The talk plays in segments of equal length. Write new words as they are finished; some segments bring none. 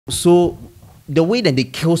So the way that they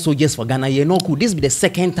kill soldiers for Ghana, you know, could this be the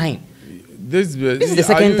second time? This is the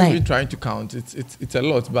second time. Even trying to count, it's a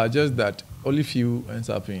lot, but just that only few ends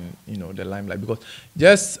up in the limelight, because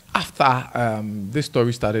just after this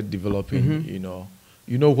story started developing,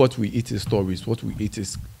 you know what we eat is stories, what we eat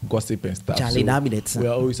is gossip and stuff. Charlie, so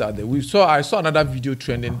we're always out there. I saw another video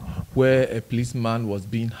trending where a policeman was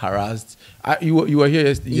being harassed. You were here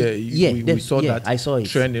yesterday. Yeah, we saw that. I saw it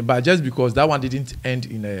trending, but just because that one didn't end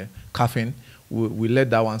in a coffin, we let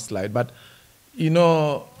that one slide. But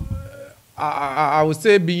I would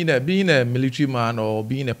say being a military man or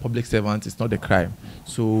being a public servant is not a crime.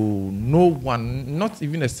 So no one, not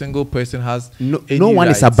even a single person, has no one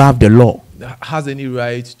is above the law. Has any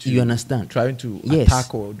right to, you understand, trying to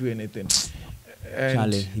attack or do anything. And,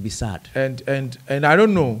 Charlie, he be sad. And I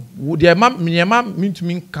don't know. Say,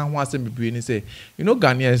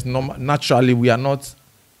 Ghanaians naturally we are not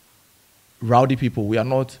rowdy people. We are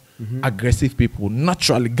not aggressive people.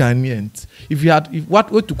 Naturally Ghanaians. If what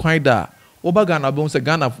to find that. Oba Ghana,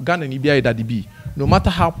 no matter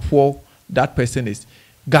how poor that person is,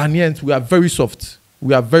 Ghanaians, we are very soft.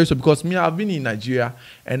 We are very soft, because I've been in Nigeria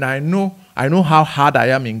and I know how hard I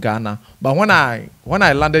am in Ghana. But when I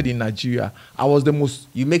landed in Nigeria, I was the most.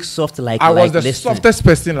 You make soft like I was the softest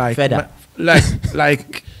person, like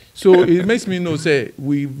So it makes me know. Say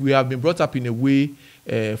we have been brought up in a way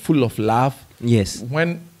full of love. Yes.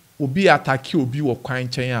 When Obi attack you, Obi or crying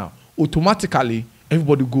China, automatically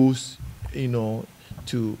everybody goes,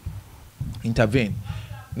 to intervene.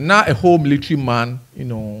 Now a whole military man,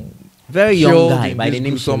 very young guy by the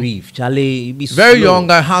name Sharif. Charlie, be very slow, young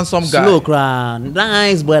guy, handsome guy. Slow cry,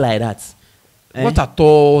 nice boy like that. What at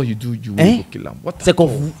all you do, you will kill him. What? Sake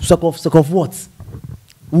of what?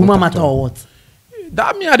 Woman matter or what?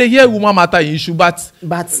 That mean I dey hear woman matter issue, but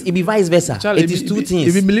it be vice versa. Charlie, it is two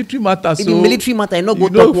things. It be military matter. It be military matter. I no go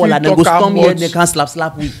talk wall and then go storm here. They can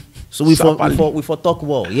slap with. So we for talk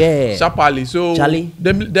wall, yeah. Sharply. So Charlie,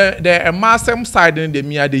 the massive side in the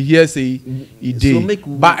me the hearsay,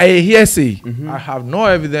 but a hearsay. I have no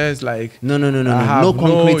evidence. Like no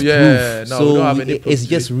concrete proof. No, so we don't have any proof. It's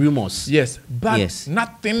just rumors. Yes, but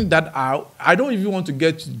nothing that I don't even want to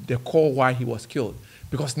get to the core why he was killed,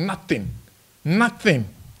 because nothing.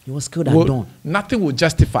 He was killed at dawn. Nothing will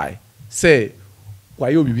justify. Say. Why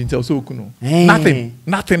you be tell so kuno? Nothing.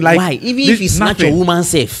 Like why? Even if he snatch your woman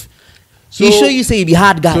safe. So, he show you say he be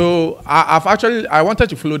hard guy. So I wanted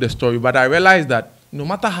to follow the story, but I realized that no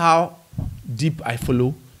matter how deep I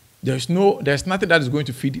follow, there's nothing that is going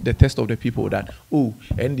to feed the test of the people that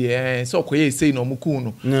and the so say no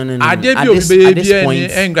mukuno. No. At this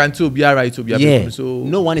point, so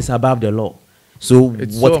no one is above the law. So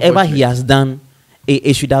whatever he has done,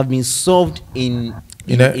 it should have been solved in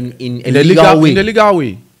a legal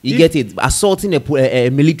way. You get it? Assaulting a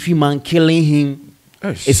military man, killing him.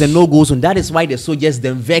 It's a no-go zone. That is why the soldiers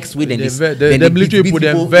then vex with the military people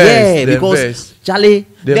them vex. Yeah, because Charlie,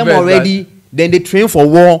 them already. Then they train for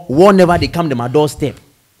war. War never they come to my doorstep.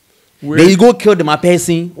 Then you go kill them a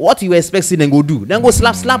person. What you expect them go do? Then go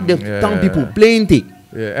slap the town people playing it.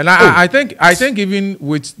 Yeah, and I think even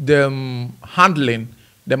with them handling,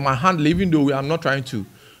 even though I'm not trying to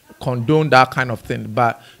condone that kind of thing,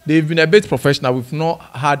 but they've been a bit professional. We've not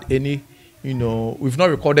had any, we've not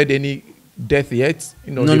recorded any death yet.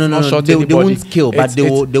 No. They won't kill, but they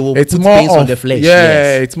will put pains on the flesh.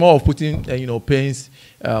 Yeah, it's more of putting pains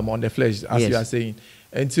on the flesh, as you are saying.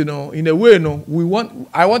 And in a way,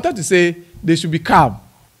 I wanted to say they should be calm.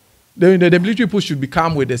 The military people should be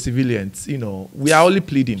calm with the civilians. We are only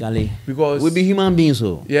pleading, Charlie, because we be human beings.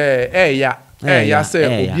 So say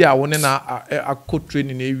I want a court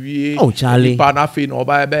training every. Oh, Charlie,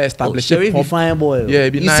 establish fine boy. Yeah,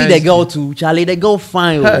 be you nice. See the girl too, Charlie. The girl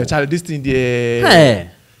fine. Hey, Charlie, this thing there. Hey.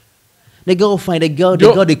 The girl fine. The girl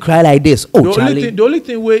they cry like this. Oh, Charlie. The only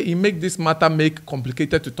thing where it make this matter make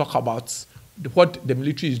complicated to talk about what the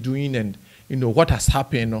military is doing and what has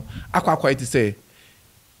happened. I quite to say.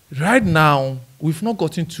 Right now, we've not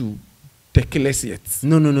gotten to the killers yet.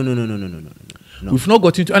 No. We've not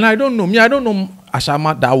gotten to, and I don't know. I don't know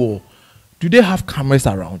Ashaiman that war. Do they have cameras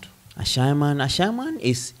around? Ashaiman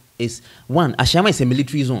is one. Ashaiman is a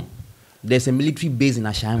military zone. There's a military base in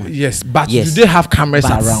Ashaiman. Yes, but do they have cameras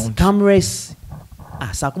around? Cameras.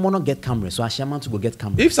 Sakumono get cameras, so Ashaiman to go get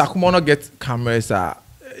cameras. If Sakumono get cameras,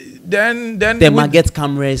 then Tema get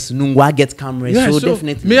cameras, Nungwa get cameras. Yeah, so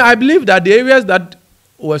definitely. I believe that the areas that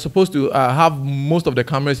were supposed to have most of the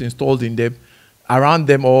cameras installed in them, around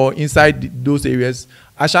them or inside those areas,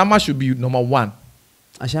 Ashaiman should be number one.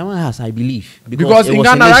 Ashaiman has, I believe, because in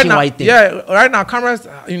Ghana right now, right now cameras,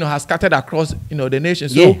 has scattered across, the nation.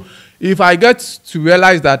 So if I get to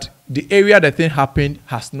realize that the area the thing happened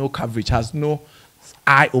has no coverage, has no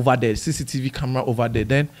eye over there, CCTV camera over there,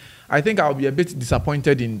 then I think I'll be a bit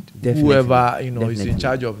disappointed in whoever is in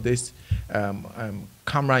charge of this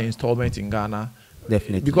camera installment in Ghana.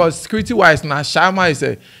 Definitely. Because security-wise, now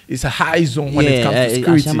Ashaiman is a high zone when it comes to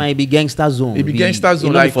security. Ashaiman be gangster zone. It be gangster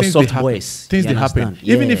zone, like for soft boys. Things they happen.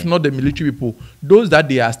 Even if not the military people, those that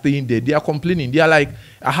they are staying there, they are complaining. They are like,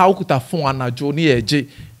 how could I phone a journey?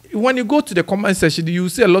 When you go to the comment section, you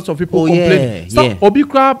see a lot of people complaining. Obi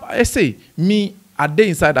Crab, I say, me, are they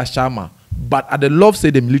inside Ashaiman? But at the love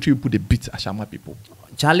say the military people, they beat Ashaiman people.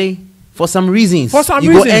 Charlie, for some reasons,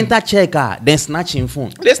 you go enter checker, then snatching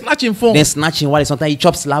phone. They snatching phone. Then snatching wallet. Sometimes you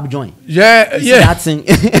chop slap joint. Yeah. That thing.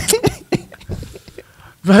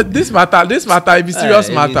 But this matter, it be serious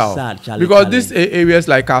matter. Sad, Charlie, because these areas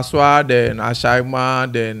like Kaswa, then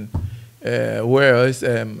Ashaiman, then where else?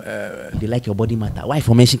 They like your body matter. Why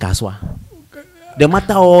for mention Kaswa? The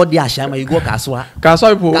matter all the Ashaiman, you go Kaswa.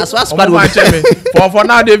 Kaswa people. Kaswa squad. For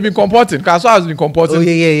now, they've been comporting. Kaswa has been comporting.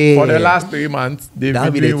 For the last 3 months, they've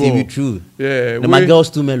been doing well. TV true. Yeah. My girls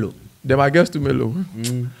too mellow. My girls too mellow.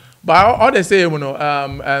 But all they say,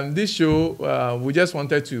 this show, we just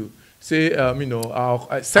wanted to say,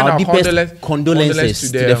 send our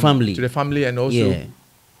condolences to the family. To the family, and also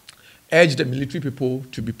urge the military people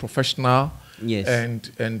to be professional. Yes.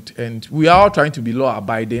 And we are all trying to be law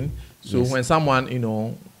abiding. So when someone,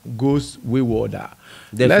 goes wayward,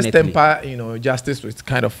 let's temper, justice with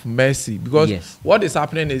kind of mercy. Because what is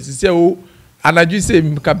happening is, you say, and I just say,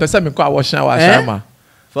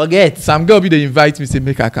 forget. Some girl be they invite me, say,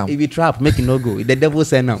 make her come. If you trap, make it no go. The devil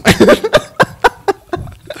say no.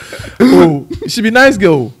 Oh, she be nice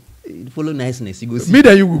girl. Follow niceness. You go see. Me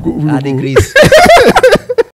then you go. The grace.